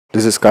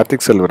This is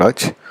Karthik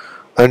Selvaraj,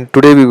 and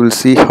today we will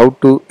see how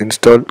to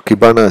install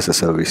Kibana as a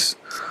service.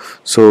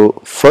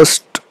 So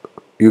first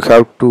you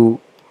have to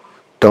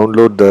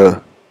download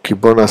the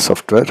Kibana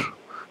software,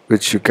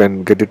 which you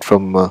can get it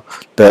from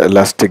the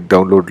Elastic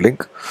download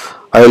link.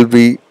 I will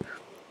be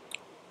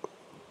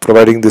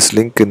providing this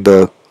link in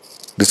the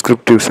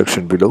descriptive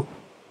section below.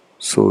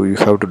 So you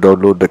have to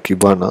download the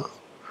Kibana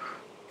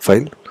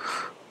file.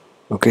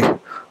 Okay,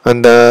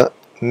 and the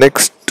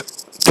next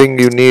thing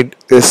you need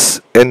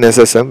is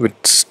NSSM,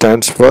 which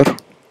stands for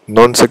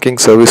non-sucking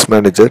service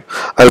manager.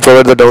 I'll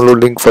provide the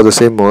download link for the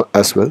same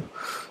as well,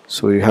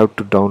 so you have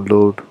to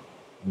download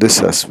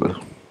this as well.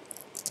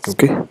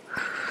 Okay,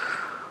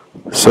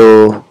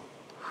 so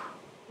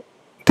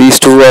these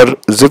two are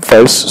zip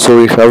files,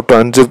 so you have to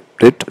unzip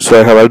it.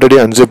 So I have already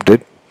unzipped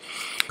it.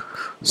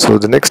 So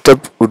the next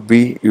step would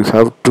be you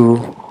have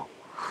to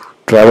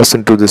traverse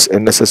into this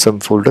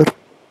NSSM folder,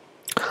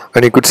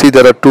 and you could see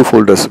there are two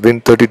folders,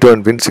 Win32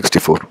 and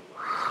Win64.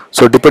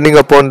 So depending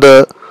upon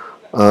the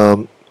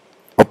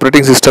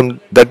operating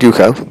system that you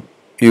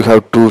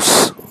have to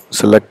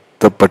select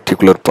the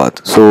particular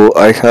path. So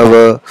I have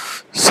a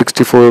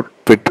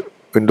 64-bit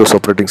Windows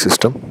operating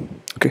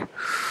system. Okay,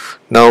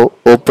 now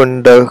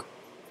open the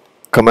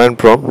command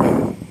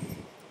prompt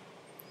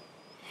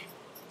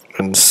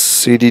and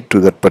cd to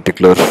that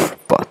particular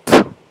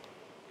path.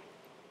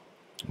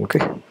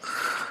 Okay,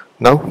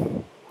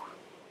 now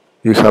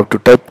you have to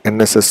type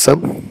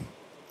nssm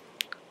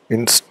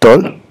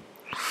install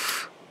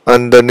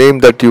and the name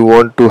that you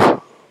want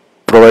to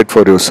provide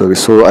for your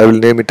service. So I will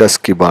name it as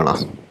Kibana.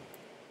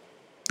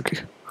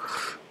 Okay,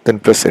 then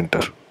press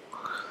enter.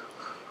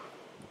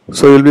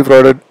 So you will be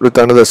provided with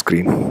another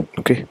screen.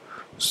 Okay,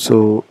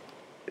 so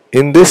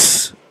in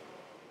this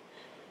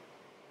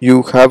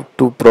you have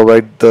to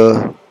provide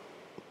the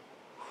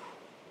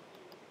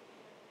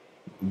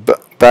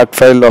path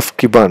file of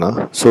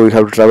Kibana. So you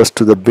have to traverse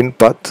to the bin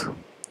path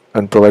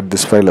and provide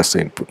this file as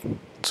the input.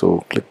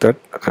 So click that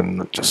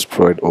and just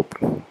provide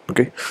open.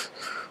 Okay,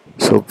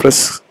 so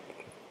press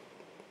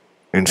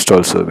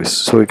install service.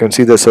 So you can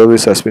see the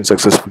service has been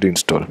successfully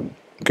installed.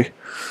 Okay,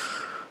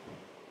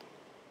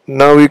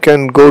 now you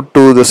can go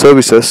to the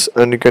services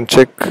and you can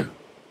check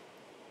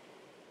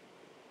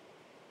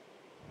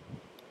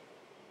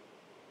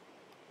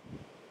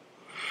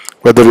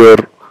whether your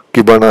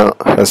Kibana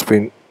has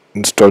been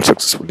installed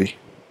successfully.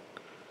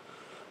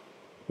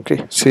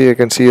 Okay, see, I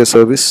can see a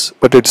service,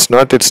 but it's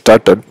not yet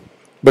started,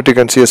 but you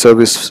can see a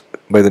service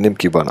by the name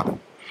Kibana.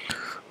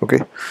 Okay,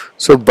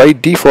 so by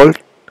default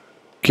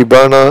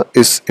Kibana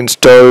is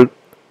installed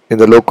in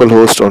the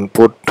localhost on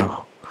port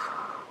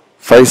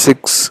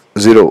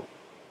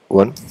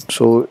 5601.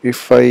 So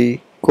if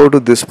I go to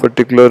this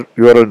particular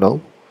URL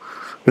now,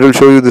 it will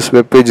show you this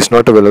web page is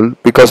not available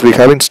because we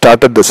haven't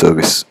started the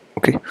service.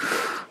 Okay,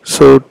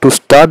 so to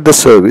start the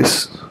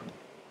service,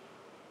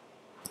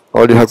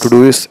 all you have to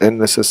do is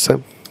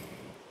nssm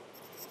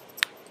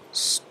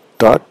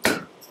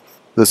start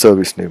the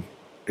service name.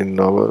 In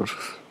our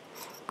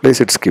place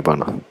it's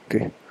Kibana.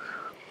 Okay,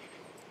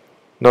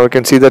 now you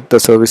can see that the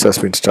service has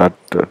been started.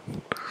 You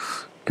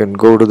can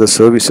go to the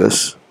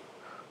services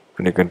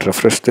and you can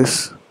refresh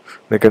this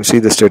and you can see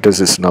the status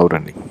is now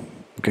running.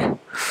 Okay,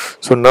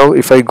 so now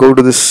if I go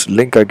to this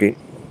link again,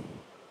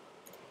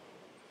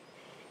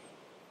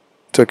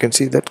 so I can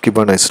see that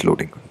Kibana is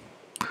loading.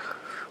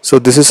 So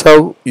this is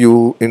how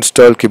you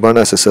install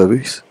Kibana as a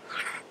service.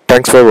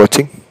 Thanks for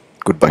watching.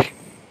 Goodbye.